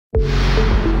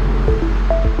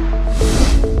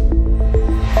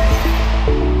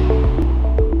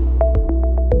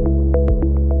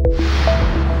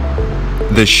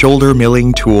The shoulder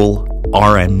milling tool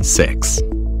RM6.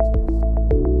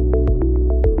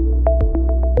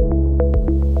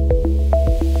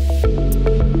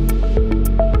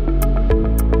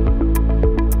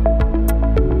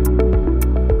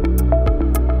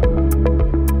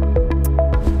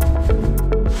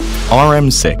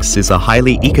 RM6 is a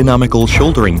highly economical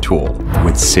shouldering tool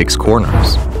with 6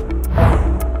 corners.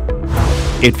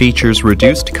 It features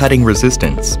reduced cutting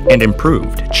resistance and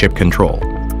improved chip control.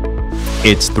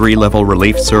 Its 3-level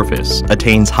relief surface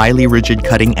attains highly rigid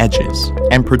cutting edges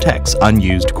and protects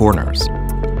unused corners.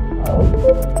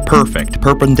 Perfect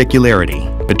perpendicularity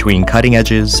between cutting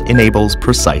edges enables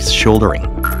precise shouldering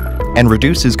and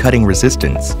reduces cutting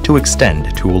resistance to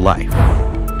extend tool life.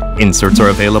 Inserts are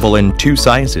available in 2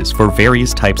 sizes for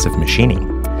various types of machining.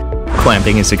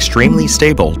 Clamping is extremely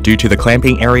stable due to the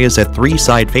clamping areas at 3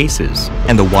 side faces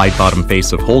and the wide bottom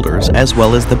face of holders, as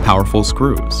well as the powerful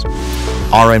screws.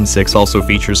 RM6 also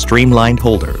features streamlined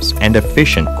holders and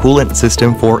efficient coolant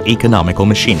system for economical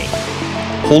machining.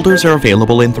 Holders are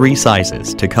available in 3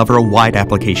 sizes to cover a wide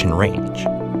application range.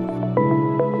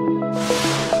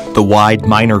 The wide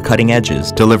minor cutting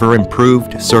edges deliver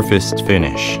improved surface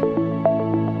finish.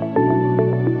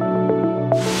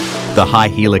 The high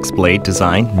helix blade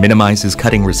design minimizes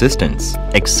cutting resistance,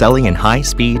 excelling in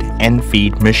high-speed and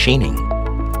feed machining.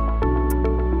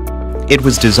 It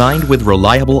was designed with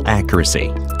reliable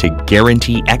accuracy to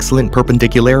guarantee excellent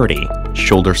perpendicularity,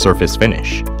 shoulder surface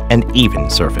finish, and even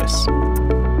surface.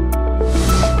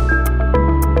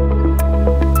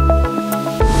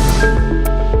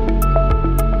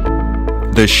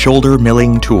 The shoulder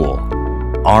milling tool,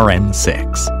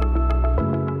 RM6.